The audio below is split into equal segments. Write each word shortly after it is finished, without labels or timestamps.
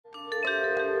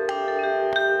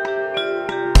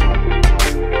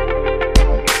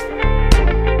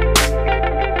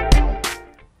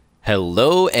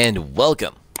Hello and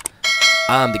welcome.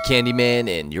 I'm the Candyman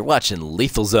and you're watching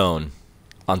Lethal Zone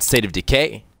on State of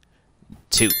Decay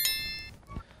 2.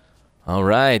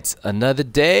 Alright, another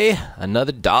day,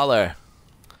 another dollar.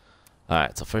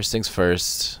 Alright, so first things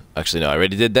first. Actually, no, I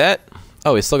already did that.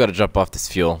 Oh, we still gotta drop off this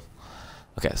fuel.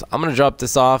 Okay, so I'm gonna drop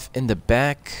this off in the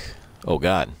back. Oh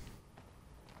god.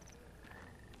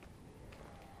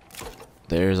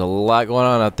 There's a lot going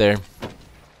on out there.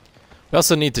 We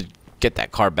also need to get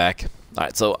that car back.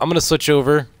 Alright, so I'm gonna switch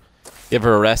over, give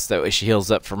her a rest, that way she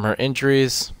heals up from her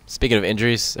injuries. Speaking of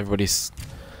injuries, everybody's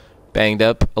banged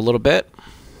up a little bit.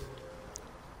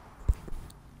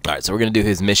 Alright, so we're gonna do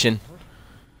his mission.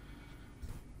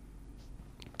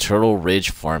 Turtle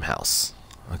Ridge Farmhouse.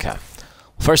 Okay.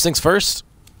 First things first,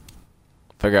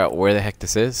 figure out where the heck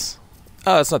this is.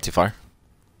 Oh, it's not too far.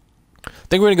 I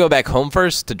think we're gonna go back home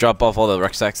first to drop off all the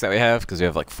rucksacks that we have, because we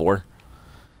have like 4.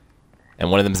 And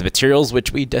one of them is materials,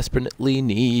 which we desperately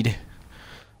need.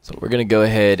 So we're gonna go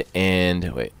ahead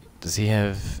and wait. Does he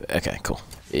have? Okay, cool.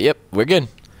 Yep, we're good.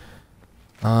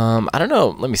 I don't know.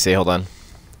 Let me see. Hold on.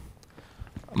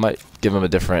 I might give him a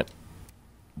different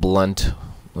blunt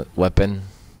weapon.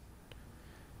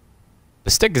 The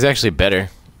stick is actually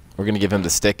better. We're gonna give him the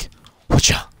stick.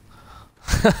 Whatcha?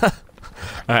 All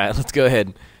right, let's go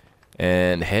ahead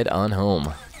and head on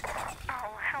home.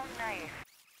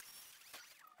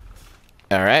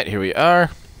 Alright, here we are.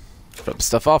 Drop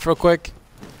stuff off real quick.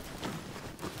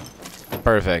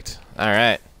 Perfect.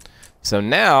 Alright. So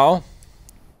now,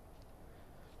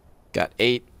 got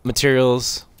 8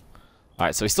 materials.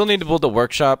 Alright, so we still need to build a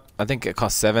workshop. I think it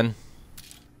costs 7.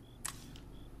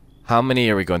 How many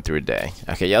are we going through a day?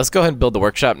 Okay, yeah, let's go ahead and build the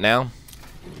workshop now.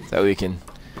 So we can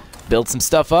build some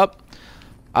stuff up.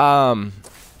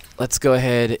 Let's go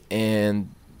ahead and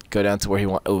go down to where he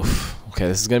wants. Oof. Okay,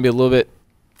 this is going to be a little bit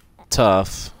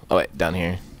tough. Oh wait, down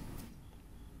here.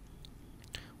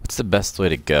 What's the best way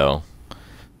to go?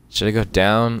 Should I go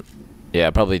down? Yeah,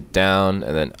 probably down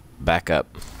and then back up.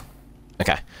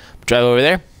 Okay, drive over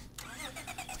there.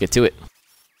 Let's get to it.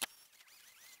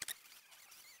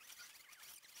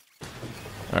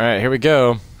 Alright, here we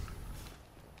go.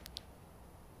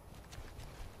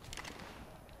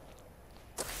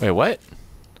 Wait, what?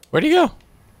 Where'd he go?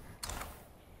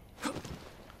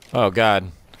 Oh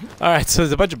god. Alright, so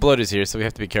there's a bunch of bloaters here, so we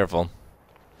have to be careful.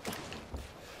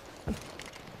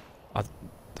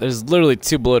 There's literally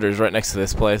 2 bloaters right next to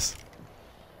this place.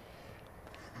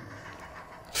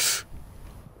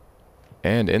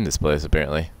 And in this place,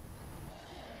 apparently.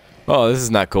 Oh, this is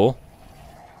not cool.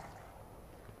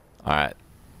 Alright.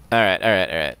 Alright, alright,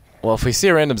 alright. Well, if we see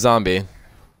a random zombie...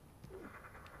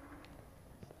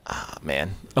 Ah,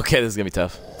 man. Okay, this is gonna be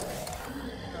tough.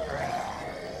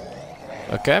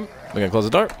 Okay. We're gonna close the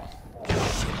door.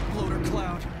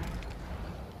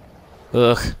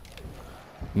 Ugh.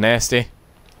 Nasty.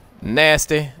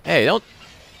 Nasty. Hey,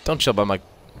 don't chill by my...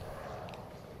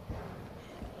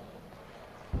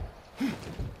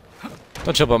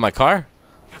 Don't chill by my car.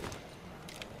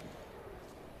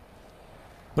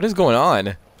 What is going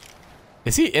on?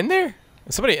 Is he in there?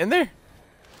 Is somebody in there?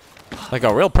 Like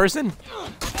a real person?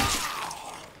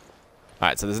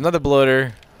 Alright, so there's another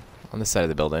bloater on this side of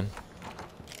the building.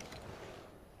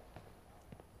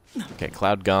 Okay,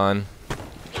 cloud gone.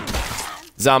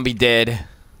 Zombie dead.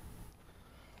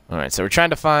 Alright, so we're trying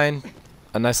to find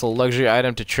a nice little luxury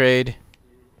item to trade.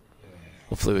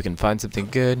 Hopefully we can find something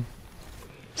good.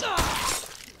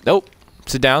 Nope.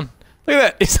 Sit down. Look at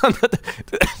that. He's on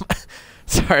the...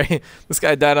 Sorry. This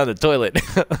guy died on the toilet.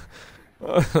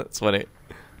 That's funny.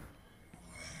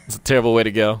 It's a terrible way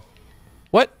to go.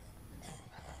 What?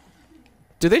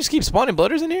 Do they just keep spawning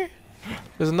bloaters in here?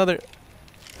 There's another...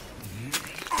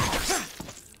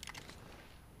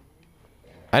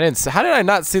 How did I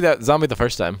not see that zombie the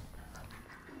first time?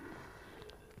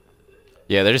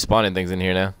 Yeah, they're just spawning things in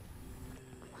here now.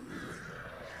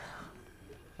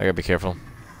 I gotta be careful.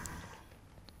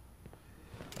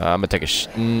 I'm gonna take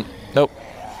a nope.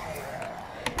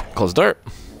 Close the door.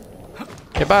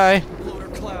 Okay, bye.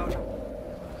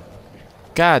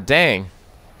 God dang.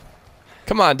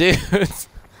 Come on, dudes.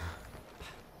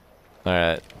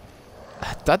 Alright.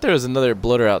 I thought there was another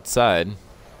bloater outside.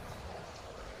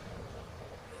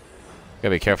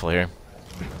 Gotta be careful here.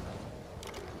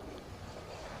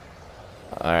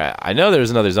 Alright, I know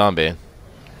there's another zombie.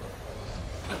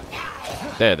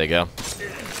 There they go.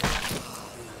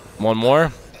 One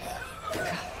more.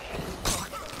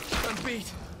 I'm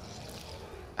beat.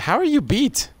 How are you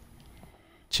beat?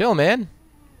 Chill, man.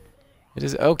 It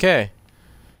is okay.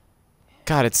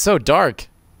 God, it's so dark.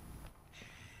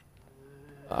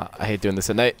 I hate doing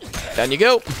this at night. Down you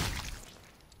go.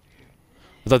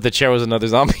 I thought the chair was another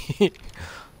zombie. Okay,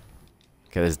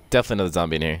 there's definitely another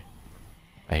zombie in here.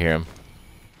 I hear him.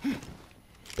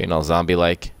 Being all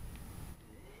zombie-like.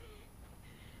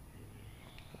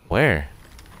 Where?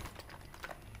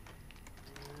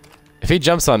 If he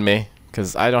jumps on me,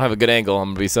 because I don't have a good angle, I'm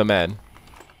going to be so mad.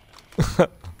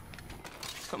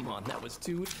 Come on, that was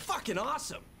too fucking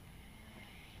awesome.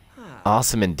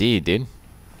 Awesome indeed, dude.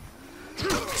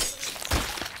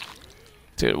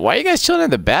 Dude, why are you guys chilling in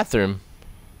the bathroom?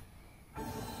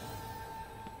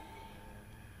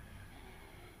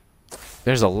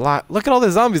 There's a lot. Look at all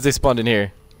the zombies they spawned in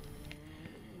here.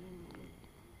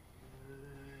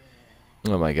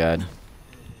 Oh my god.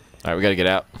 Alright, we gotta get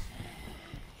out.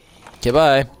 Okay,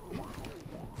 bye.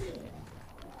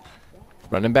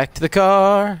 Running back to the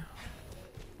car.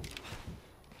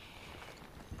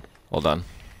 Hold on.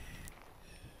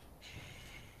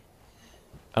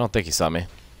 I don't think he saw me.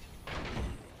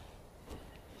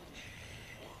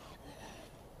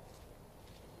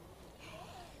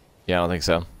 Yeah, I don't think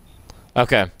so.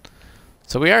 Okay.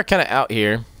 So we are kind of out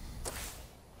here.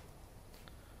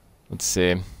 Let's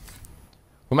see.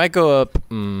 We might go up.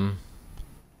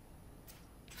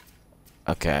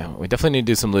 Okay. We definitely need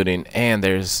to do some looting. And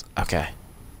there's... Okay.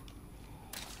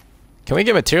 Can we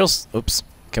get materials? Oops.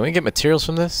 Can we get materials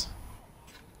from this?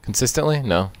 Consistently?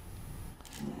 No.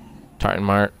 Tartan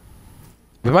Mart.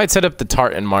 We might set up the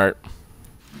Tartan Mart.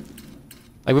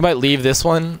 Like, we might leave this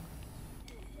one.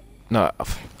 No.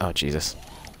 Oh, Jesus.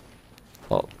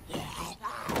 Well,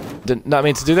 did not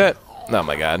mean to do that. Oh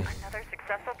my god. Another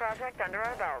successful project under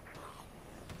our belt.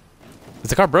 Is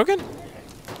the car broken?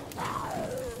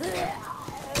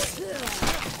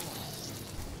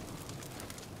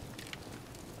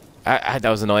 That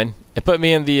was annoying. It put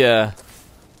me in the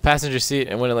passenger seat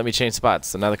and wouldn't let me change spots.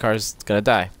 So now the car's gonna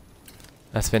die.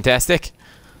 That's fantastic.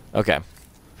 Okay.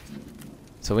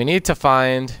 So we need to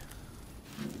find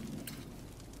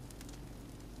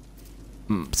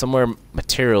somewhere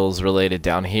materials related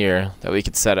down here that we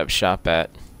could set up shop at.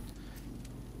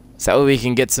 Is that way we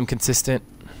can get some consistent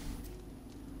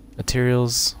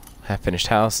materials? Half finished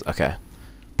house. Okay.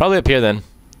 Probably up here then.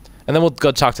 And then we'll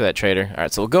go talk to that trader.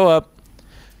 Alright, so we'll go up,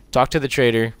 talk to the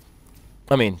trader.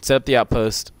 I mean, set up the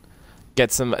outpost,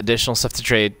 get some additional stuff to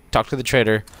trade, talk to the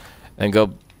trader, and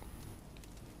go.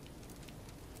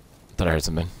 Thought I heard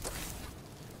something.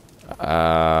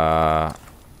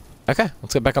 Okay,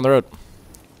 let's get back on the road.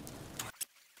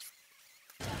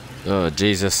 Oh,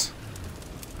 Jesus.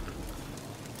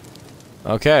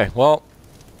 Okay, well,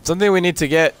 something we need to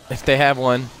get if they have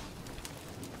one.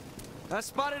 I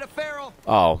spotted a feral.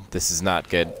 Oh, this is not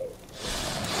good.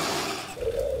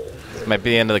 This might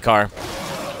be the end of the car.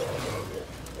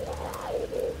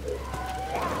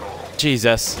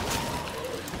 Jesus.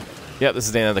 Yep, this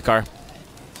is the end of the car.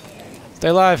 Stay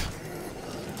alive.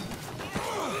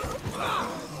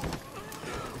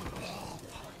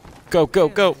 Go, go,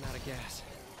 go.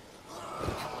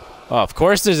 Oh, of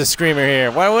course there's a screamer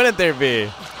here. Why wouldn't there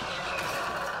be?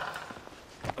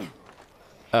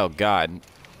 Oh, God.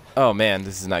 Oh, man,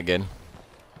 this is not good. All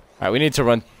right, we need to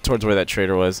run towards where that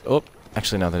trader was. Oh,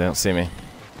 actually, no, they don't see me.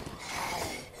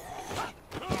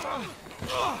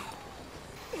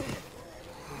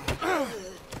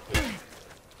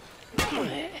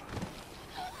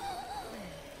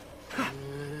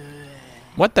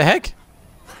 What the heck?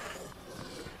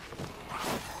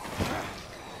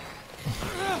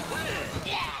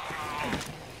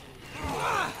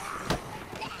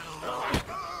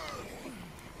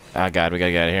 Oh god, we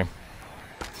gotta get out of here.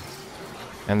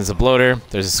 And there's a bloater,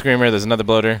 there's a screamer, there's another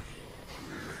bloater.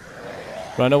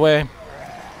 Run away.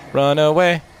 Run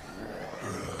away.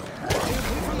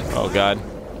 Oh god.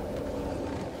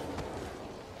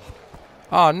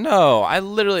 Oh no, I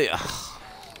literally... Ugh.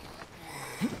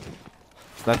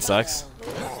 That sucks.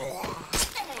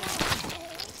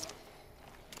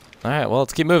 Alright, well,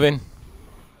 let's keep moving.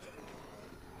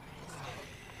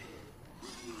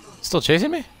 Still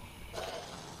chasing me?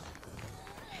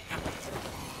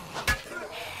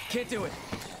 Can't do it.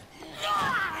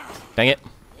 Dang it.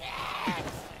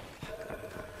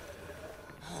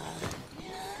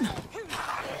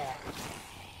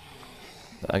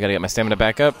 I gotta get my stamina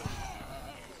back up.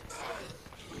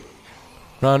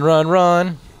 Run, run,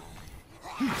 run.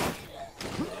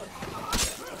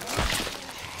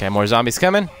 Okay, more zombies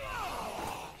coming.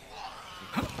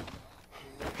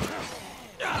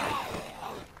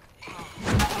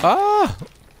 Ah!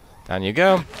 Down you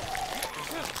go.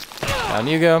 Down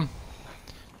you go.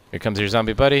 Here comes your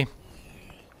zombie buddy.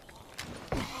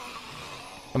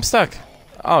 I'm stuck.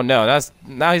 Oh no,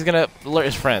 now he's gonna alert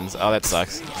his friends. Oh, that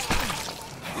sucks.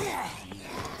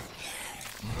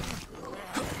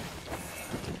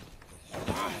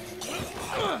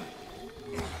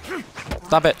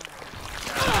 Stop it.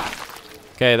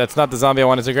 Okay, that's not the zombie I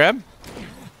wanted to grab.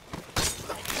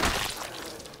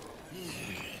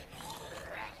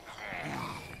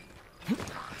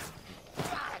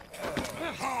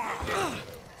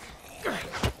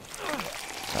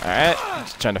 Alright,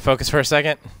 just trying to focus for a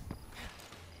second.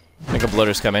 I think a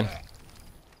bloater's coming.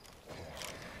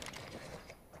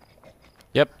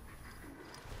 Yep.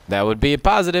 That would be a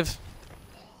positive.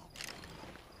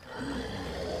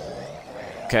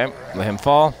 Okay, let him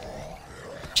fall.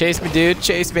 Chase me, dude.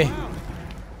 Chase me.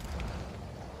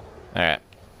 Alright.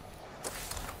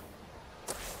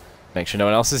 Make sure no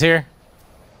one else is here.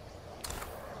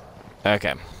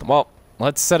 Okay. Well,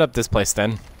 let's set up this place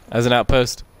then as an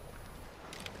outpost.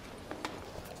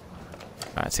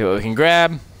 Alright, see what we can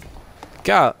grab.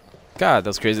 God,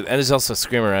 that's crazy. And there's also a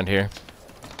screamer around here.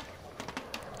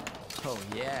 Oh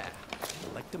yeah,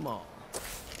 collect them all.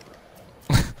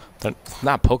 They're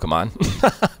not Pokemon.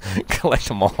 Collect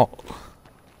them all.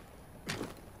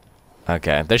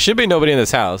 Okay, there should be nobody in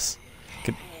this house.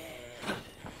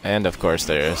 And of course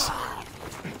there is.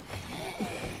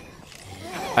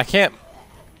 I can't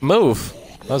move.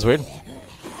 That was weird.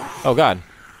 Oh god.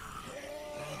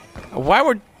 Why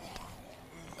were...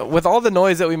 With all the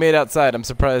noise that we made outside, I'm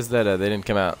surprised that they didn't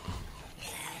come out.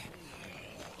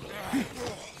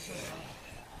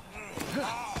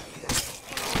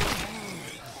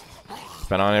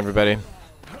 Spin on everybody.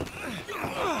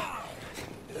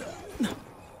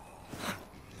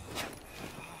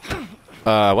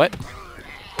 What?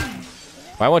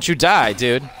 Why won't you die,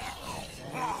 dude? You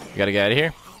gotta get out of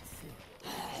here.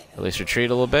 At least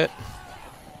retreat a little bit.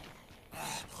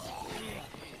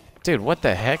 Dude, what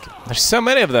the heck? There's so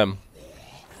many of them.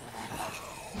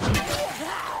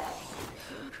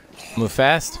 Move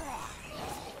fast.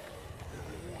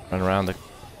 Run around the...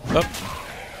 Oh.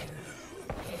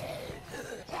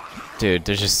 Dude,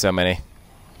 there's just so many.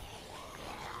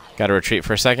 Gotta retreat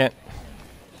for a second.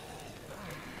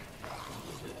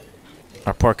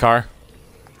 Our poor car.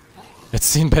 It's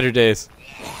seen better days.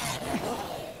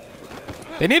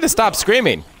 They need to stop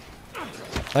screaming.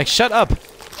 Like, shut up.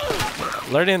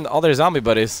 Alerting all their zombie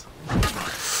buddies.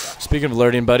 Speaking of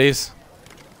alerting buddies.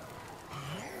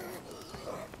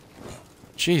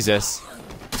 Jesus.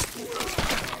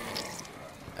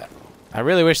 I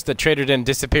really wish the trader didn't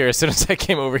disappear as soon as I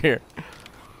came over here.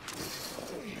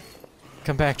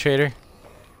 Come back, trader.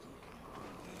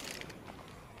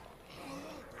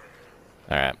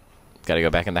 Alright. Gotta go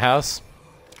back in the house.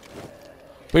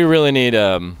 We really need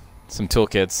some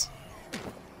toolkits.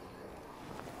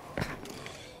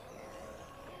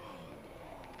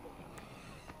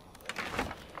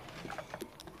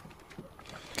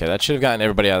 Okay, that should have gotten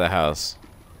everybody out of the house.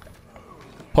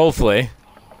 Hopefully.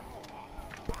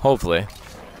 Hopefully.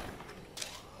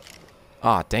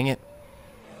 Aw, dang it.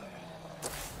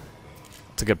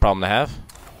 It's a good problem to have.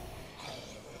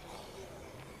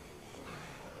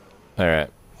 Alright.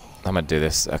 I'm gonna do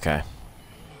this. Okay.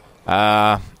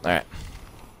 Alright.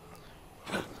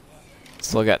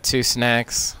 Still got 2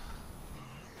 snacks.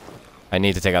 I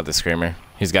need to take out the screamer.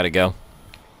 He's gotta go.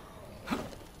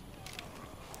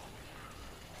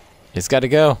 He's gotta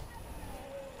go.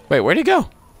 Wait, where'd he go?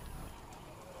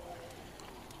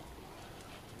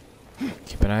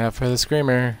 Keep an eye out for the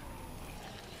screamer.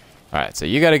 Alright, so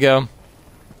you gotta go.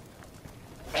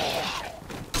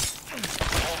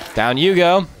 Down you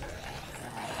go.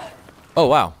 Oh,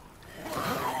 wow.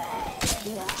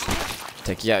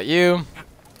 Take you out, you.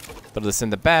 Put this in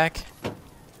the back.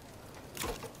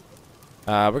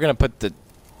 We're gonna put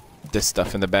this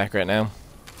stuff in the back right now.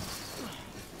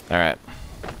 Alright.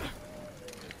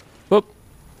 Whoop.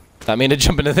 Not mean to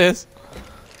jump into this.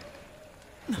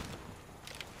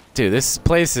 Dude, this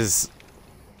place is...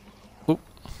 Oop.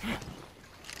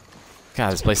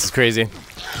 God, this place is crazy.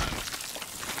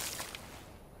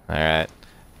 Alright.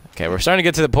 Okay, we're starting to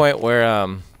get to the point where,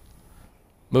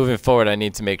 moving forward, I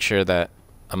need to make sure that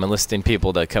I'm enlisting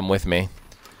people to come with me.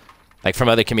 Like, from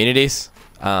other communities.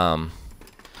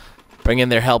 Bringing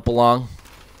their help along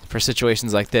for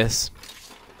situations like this.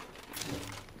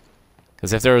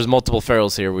 Because if there was multiple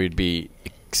ferals here, we'd be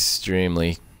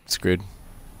extremely screwed.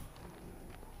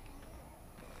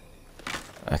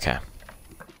 Okay.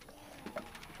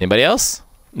 Anybody else?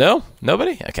 No?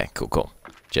 Nobody? Okay, cool, cool.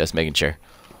 Just making sure.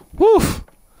 Woo!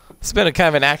 It's been a kind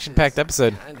of an action-packed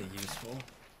episode. Kinda useful.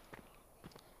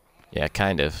 Yeah,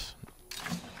 kind of.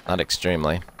 Not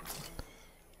extremely.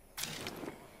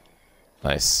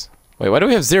 Nice. Wait, why do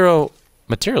we have 0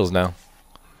 materials now?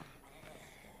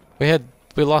 We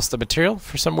lost the material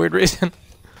for some weird reason.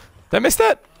 Did I miss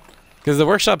that? Because the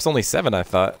workshop's only 7, I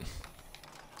thought.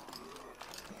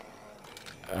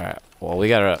 Alright. Well, we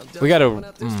gotta.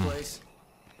 Out this place.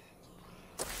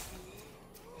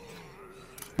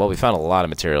 Well, we found a lot of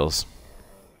materials.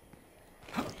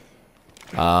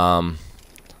 Keep an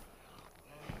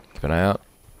eye out.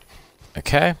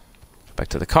 Okay. Back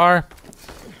to the car.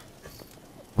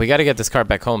 We gotta get this car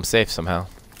back home safe somehow.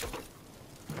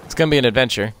 It's gonna be an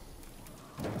adventure.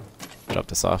 Drop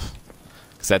this off.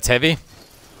 Because that's heavy.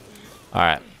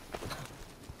 Alright.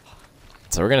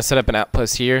 So we're gonna set up an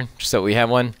outpost here, just so we have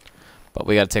one. But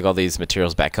we gotta take all these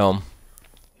materials back home.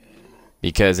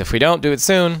 Because if we don't do it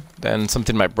soon, then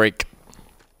something might break.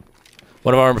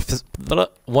 One of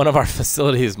our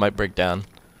facilities might break down.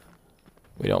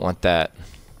 We don't want that.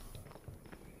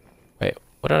 Wait,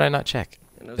 what did I not check?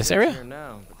 This area? Here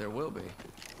now, but there will be.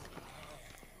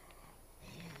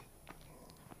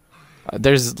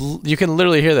 You can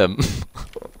literally hear them.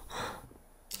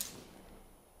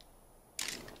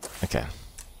 Okay.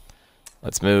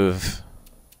 Let's move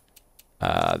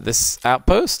this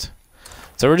outpost.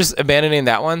 So we're just abandoning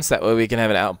that one, so that way we can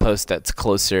have an outpost that's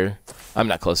closer. I'm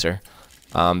not closer.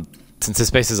 Since this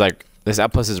space is like, this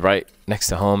outpost is right next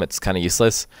to home, it's kind of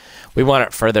useless. We want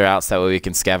it further out, so that way we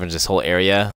can scavenge this whole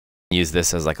area. Use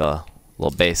this as like a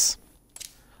little base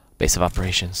of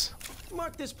operations.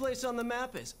 Mark this place on the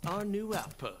map as our new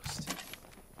outpost.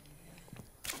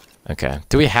 Okay.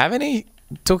 Do we have any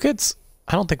toolkits?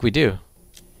 I don't think we do.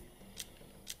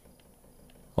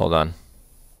 Hold on.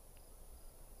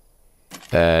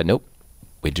 Nope.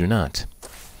 We do not.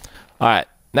 Alright.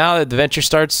 Now that the adventure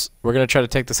starts, we're going to try to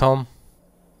take this home.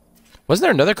 Wasn't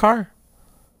there another car?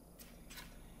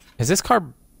 Is this car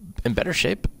in better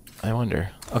shape? I wonder.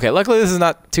 Okay, luckily this is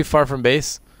not too far from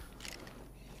base.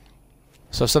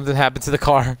 So if something happened to the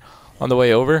car on the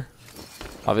way over,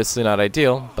 obviously not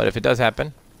ideal, but if it does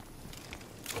happen.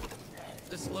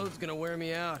 This load's gonna wear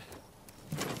me out.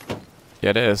 Yeah,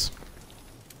 it is.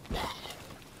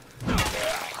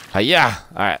 Yeah.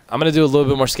 Alright, I'm going to do a little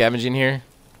bit more scavenging here.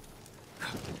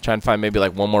 Try and find maybe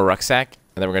like one more rucksack,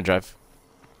 and then we're going to drive.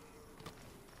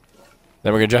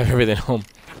 Then we're going to drive everything home.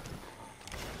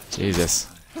 Jesus.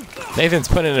 Nathan's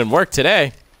putting in work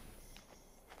today.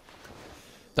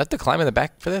 Do I have to climb in the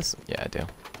back for this? Yeah, I do.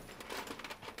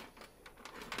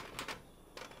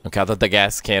 Okay, I thought the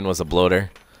gas can was a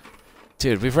bloater.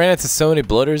 Dude, we've ran into so many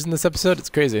bloaters in this episode. It's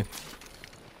crazy.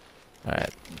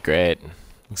 Alright, great.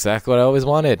 Exactly what I always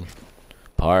wanted.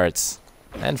 Parts.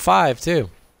 And 5, too.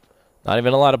 Not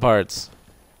even a lot of parts.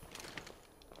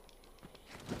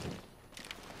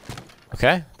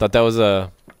 Okay, thought that was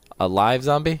a live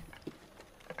zombie.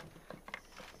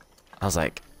 I was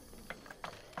like,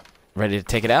 ready to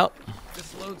take it out?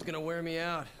 This load's gonna wear me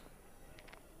out.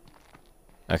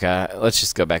 Okay, let's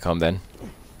just go back home then.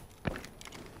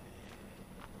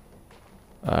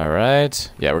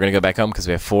 Alright. Yeah, we're gonna go back home because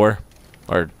we have 4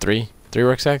 or 3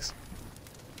 rucksacks.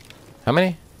 How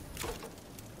many?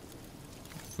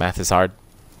 Math is hard.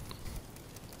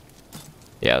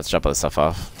 Yeah, let's drop all this stuff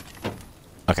off.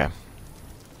 Okay.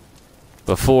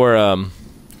 Before, like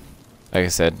I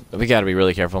said, we gotta be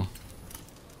really careful.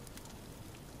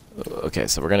 Okay,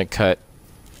 so we're gonna cut.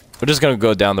 We're just gonna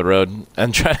go down the road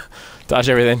and try to dodge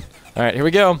everything. Alright, here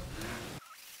we go.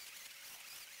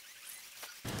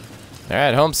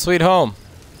 Alright, home sweet home.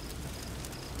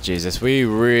 Jesus, we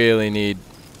really need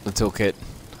the toolkit.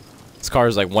 This car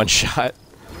is like one shot.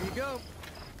 Here you go.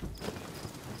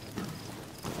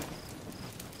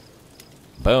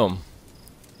 Boom.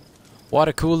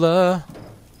 Water cooler.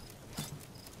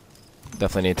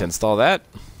 Definitely need to install that.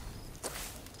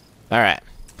 Alright.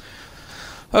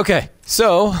 Okay,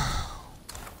 so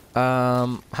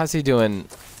how's he doing?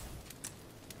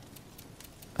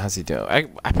 How's he doing?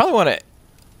 I probably want to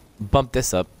bump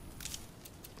this up.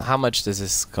 How much does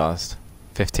this cost?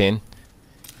 15?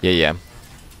 Yeah.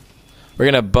 We're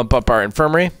gonna bump up our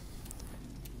infirmary.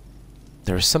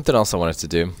 There was something else I wanted to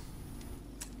do.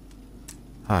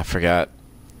 Oh, I forgot.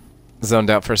 Zoned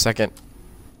out for a second.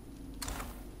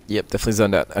 Yep, definitely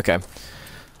zoned out. Okay.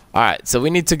 Alright, so we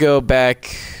need to go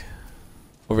back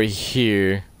over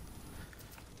here.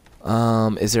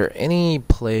 Is there any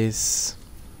place?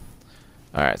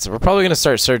 Alright, so we're probably gonna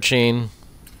start searching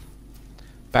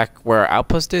back where our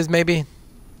outpost is, maybe?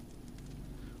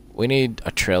 We need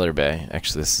a trailer bay.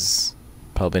 Actually, this is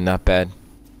probably not bad.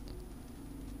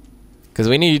 Because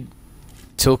we need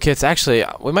toolkits. Actually,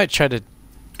 we might try to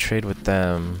trade with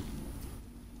them.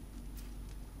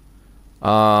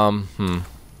 Wonder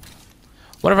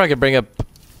if I could bring up...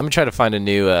 Let me try to find a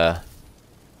new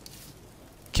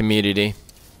community.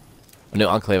 A new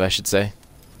enclave, I should say.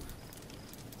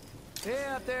 Hey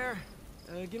out there.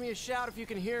 Give me a shout if you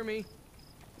can hear me.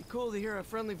 Be cool to hear a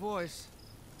friendly voice.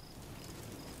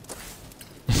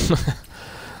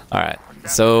 Alright,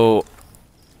 so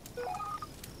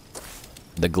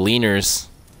the Gleaners.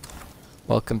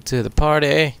 Welcome to the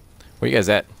party. Where you guys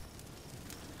at?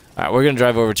 Alright, we're gonna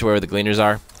drive over to where the Gleaners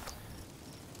are.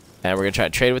 And we're gonna try to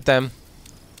trade with them.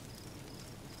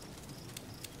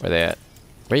 Where they at?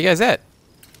 Where you guys at?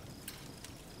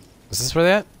 Is this where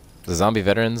they at? The zombie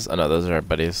veterans? Oh no, those are our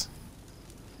buddies.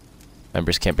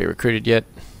 Members can't be recruited yet.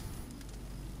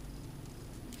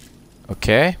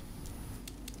 Okay.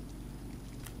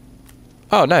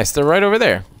 Oh, nice. They're right over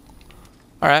there.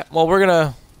 Alright, well, we're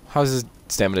gonna... How's his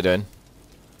stamina doing?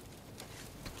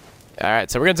 Alright,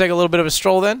 so we're gonna take a little bit of a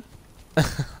stroll then.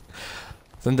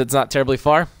 Since it's not terribly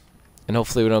far. And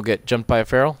hopefully we don't get jumped by a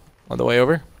feral on the way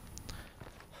over.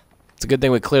 It's a good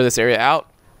thing we clear this area out.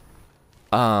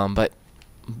 But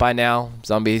by now,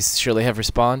 zombies surely have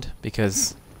respawned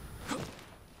because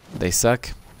they suck.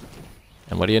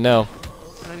 And what do you know?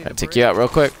 I'll take you out real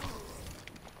quick.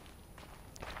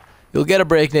 You'll get a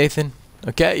break, Nathan.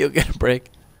 Okay, you'll get a break.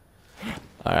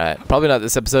 Alright, probably not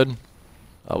this episode.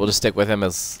 We'll just stick with him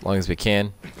as long as we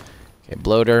can. Okay,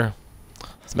 bloater.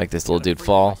 Let's make this little dude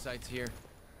fall.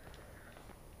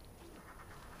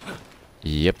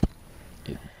 Yep.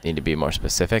 You need to be more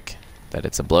specific that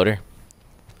it's a bloater.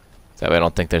 That way I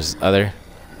don't think there's other.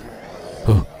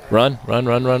 Ooh. Run, run,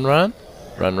 run, run, run.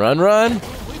 Run, run, run.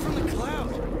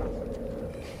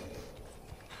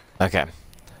 Okay.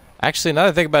 Actually, now that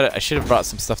I think about it, I should have brought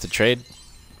some stuff to trade.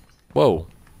 Whoa.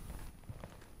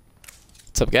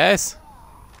 What's up, guys?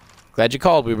 Glad you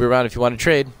called. We'll be around if you want to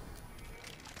trade.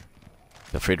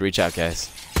 Feel free to reach out, guys.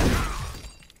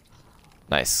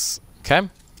 Nice. Okay.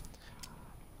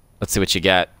 Let's see what you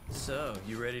got. So,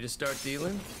 you ready to start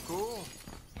dealing? Cool.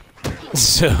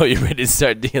 So, you ready to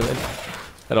start dealing?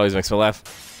 That always makes me laugh.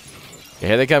 Okay,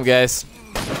 here they come, guys.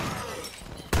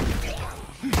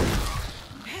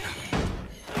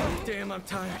 Damn, I'm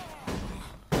tired.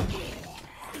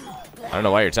 I don't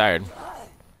know why you're tired.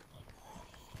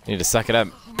 You need to suck it up.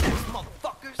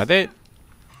 Are they?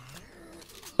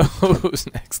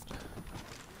 Who's next?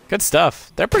 Good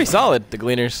stuff. They're pretty solid, the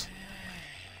Gleaners.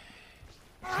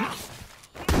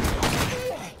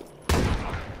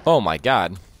 Oh my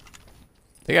god.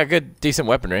 They got good, decent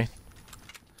weaponry.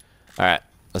 Alright,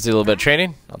 let's do a little bit of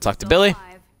training. I'll talk to Billy.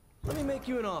 Let me make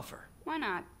you an offer. Why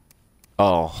not?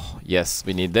 Oh, yes,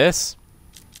 we need this.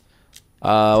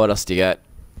 What else do you got?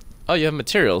 Oh, you have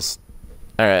materials.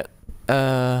 Alright.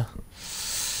 Okay,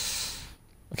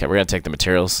 we're gonna take the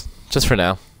materials. Just for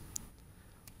now.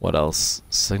 What else?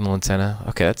 Signal antenna.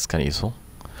 Okay, that's kind of useful.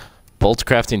 Bolt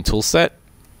crafting tool set.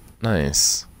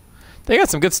 Nice. They got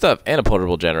some good stuff. And a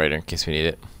portable generator in case we need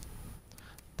it.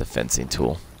 The fencing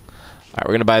tool. Alright,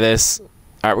 we're gonna buy this.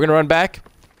 Alright, we're gonna run back.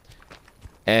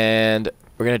 And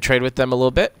we're gonna trade with them a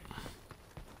little bit.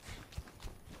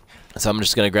 So I'm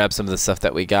just gonna grab some of the stuff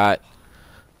that we got.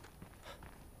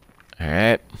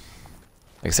 Alright.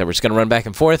 Like I said, we're just gonna run back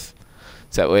and forth.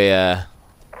 So that way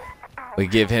we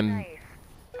give him...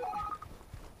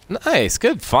 Nice,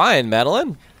 good find,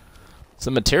 Madelyn.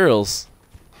 Some materials.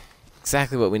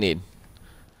 Exactly what we need.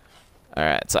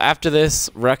 Alright, so after this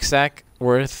rucksack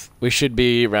worth, we should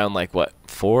be around like what,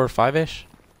 4 or 5-ish?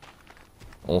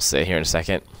 We'll see here in a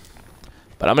second.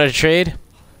 But I'm gonna trade.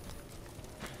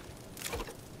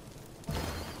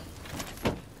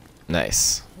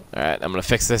 Nice. Alright, I'm gonna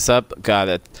fix this up. God,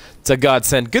 it's a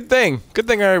godsend. Good thing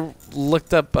I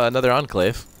looked up another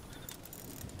enclave.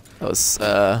 That was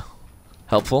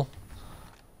helpful.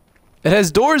 It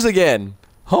has doors again.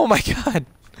 Oh my god.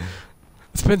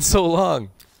 It's been so long.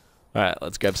 Alright,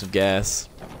 let's grab some gas.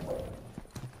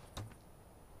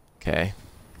 Okay.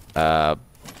 Grab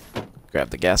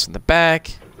the gas from the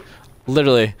back.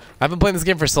 Literally, I've been playing this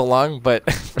game for so long,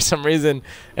 but for some reason,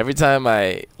 every time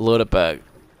I load up a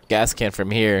gas can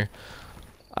from here,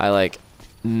 I like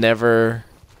never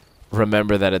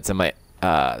remember that it's in my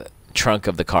trunk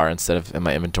of the car instead of in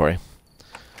my inventory.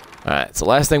 Alright, so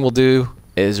last thing we'll do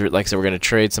is, like I said, we're going to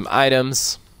trade some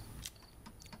items.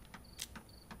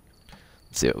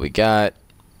 Let's see what we got.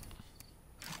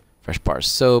 Fresh bar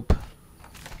soap,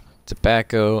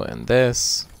 tobacco, and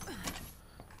this.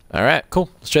 Alright, cool.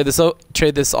 Let's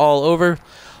trade this all over.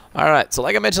 Alright, so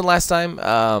like I mentioned last time,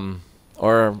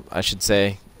 or I should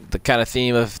say, the kind of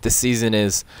theme of this season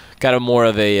is kind of more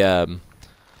of a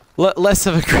less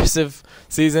of aggressive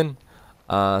season.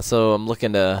 So I'm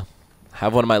looking to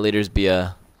have one of my leaders be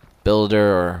a builder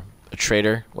or a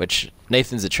trader, which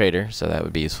Nathan's a trader, so that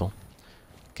would be useful.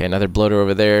 Okay, another bloater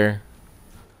over there.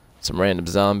 Some random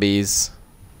zombies.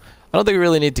 I don't think we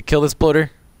really need to kill this bloater.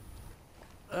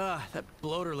 That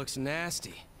bloater looks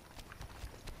nasty.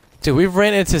 Dude, we've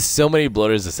ran into so many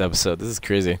bloaters this episode. This is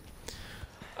crazy.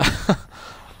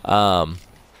 I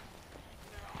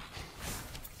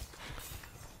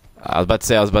was about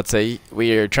to say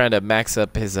we are trying to max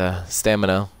up his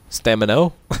stamina.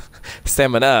 Stamina. All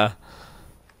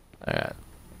right.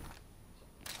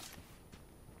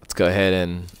 Let's go ahead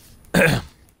and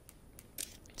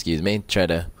excuse me. Try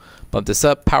to bump this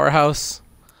up. Powerhouse.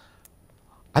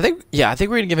 I think we're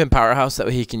gonna give him powerhouse that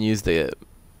way he can use the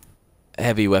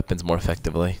heavy weapons more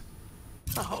effectively.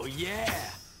 Oh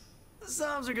yeah. The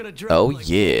zombs are gonna drop. Oh like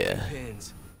yeah.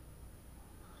 pins.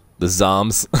 The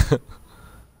zombs.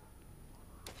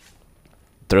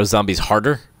 Throw zombies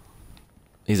harder.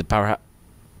 He's a powerhouse.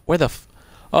 Where the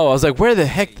oh, I was like, where the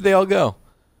heck did they all go?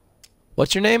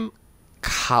 What's your name?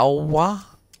 Kawa?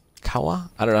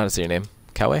 Kawa? I don't know how to say your name.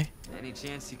 Kawe? Any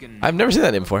chance you can I've never seen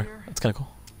that name before. That's kind of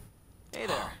cool. Hey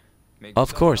there. Make Of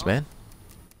yourself course, at home? man.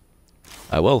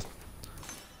 I will.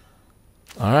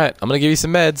 All right, I'm gonna give you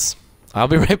some meds. I'll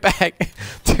be right back.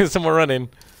 Do some more running.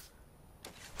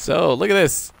 So look at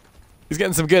this. He's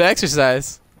getting some good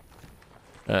exercise.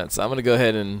 All right, so I'm gonna go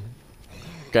ahead and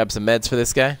grab some meds for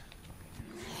this guy.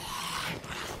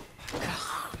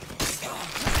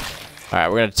 All right,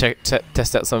 we're gonna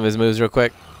test out some of his moves real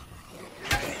quick.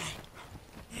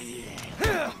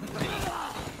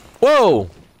 Whoa!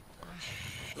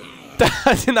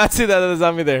 I did not see that other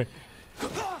zombie there.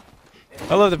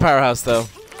 I love the powerhouse though.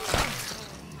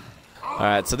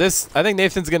 Alright, so this, I think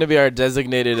Nathan's going to be our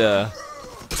designated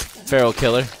feral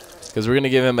killer. Because we're going to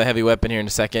give him a heavy weapon here in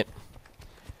a second.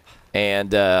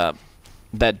 And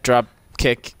that drop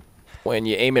kick, when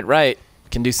you aim it right,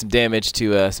 can do some damage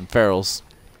to some ferals.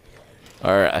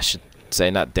 Or I should say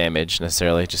not damage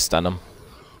necessarily, just stun them.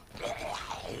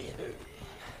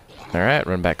 Alright,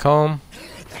 run back home.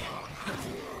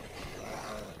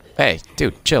 Hey,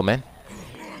 dude, chill, man.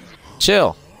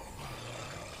 Chill.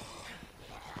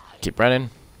 Keep running.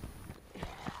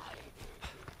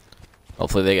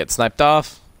 Hopefully they get sniped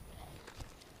off.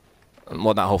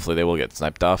 Well, not hopefully, they will get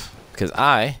sniped off. Because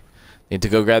I need to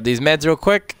go grab these meds real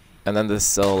quick. And then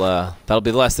that'll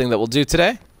be the last thing that we'll do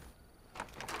today.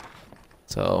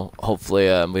 So hopefully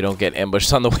we don't get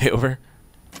ambushed on the way over.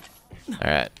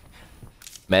 Alright.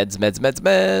 Meds, meds, meds,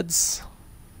 meds.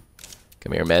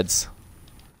 Come here, meds.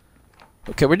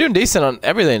 Okay, we're doing decent on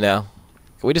everything now.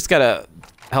 We just gotta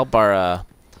help our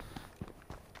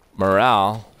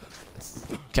morale.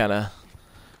 Kinda.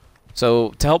 So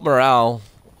to help morale,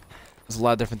 there's a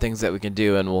lot of different things that we can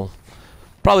do, and we'll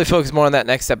probably focus more on that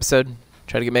next episode.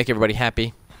 Try to make everybody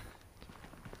happy.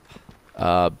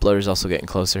 Bloater's also getting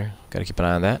closer. Gotta keep an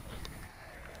eye on that.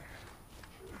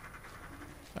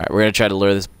 Alright, we're gonna try to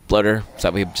lure this bloater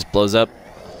so that he just blows up.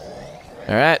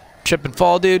 Alright, trip and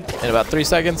fall, dude, in about 3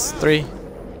 seconds. 3.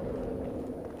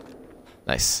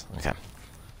 Nice. Okay.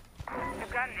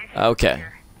 We've got an issue Okay.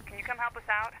 here. Can you come help us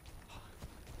out?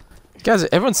 Guys,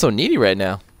 everyone's so needy right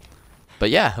now. But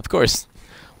yeah, of course.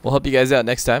 We'll help you guys out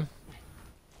next time.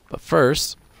 But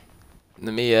first,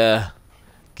 let me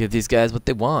give these guys what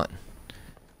they want.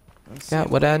 Got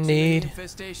what I need.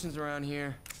 Infestations around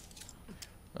here.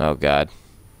 Oh god.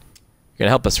 You're gonna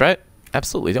help us, right?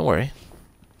 Absolutely, don't worry.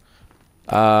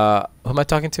 Who am I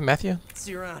talking to? Matthew?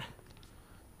 See you around.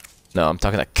 No, I'm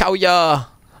talking to Kauya.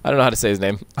 I don't know how to say his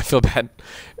name. I feel bad.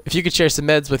 If you could share some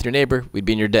meds with your neighbor, we'd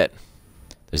be in your debt.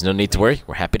 There's no need to worry.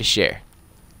 We're happy to share.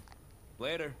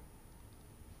 Later.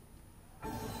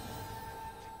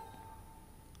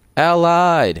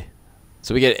 Allied.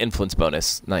 So we get an influence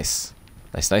bonus. Nice.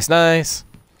 Nice, nice, nice.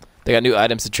 They got new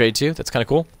items to trade too. That's kind of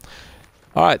cool.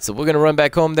 Alright, so we're going to run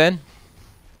back home then.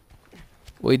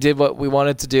 We did what we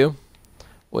wanted to do.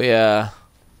 We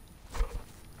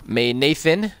made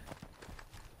Nathan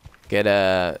get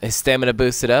his stamina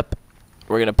boosted up.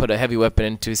 We're going to put a heavy weapon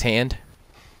into his hand.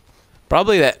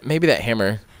 Probably maybe that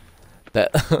hammer.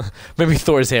 Maybe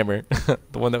Thor's hammer. The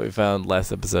one that we found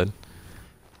last episode.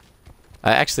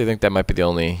 I actually think that might be the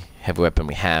only heavy weapon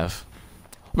we have.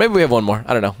 Maybe we have one more.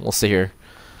 I don't know. We'll see here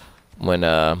when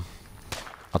I'll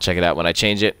check it out when I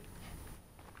change it.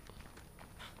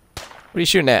 What are you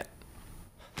shooting at?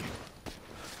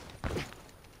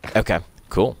 Okay,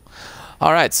 cool.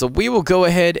 All right, so we will go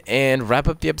ahead and wrap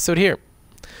up the episode here.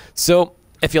 So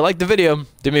if you liked the video,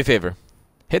 do me a favor.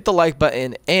 Hit the like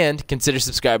button and consider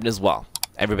subscribing as well.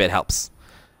 Every bit helps.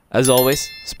 As always,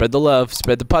 spread the love,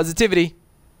 spread the positivity,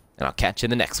 and I'll catch you in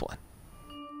the next one.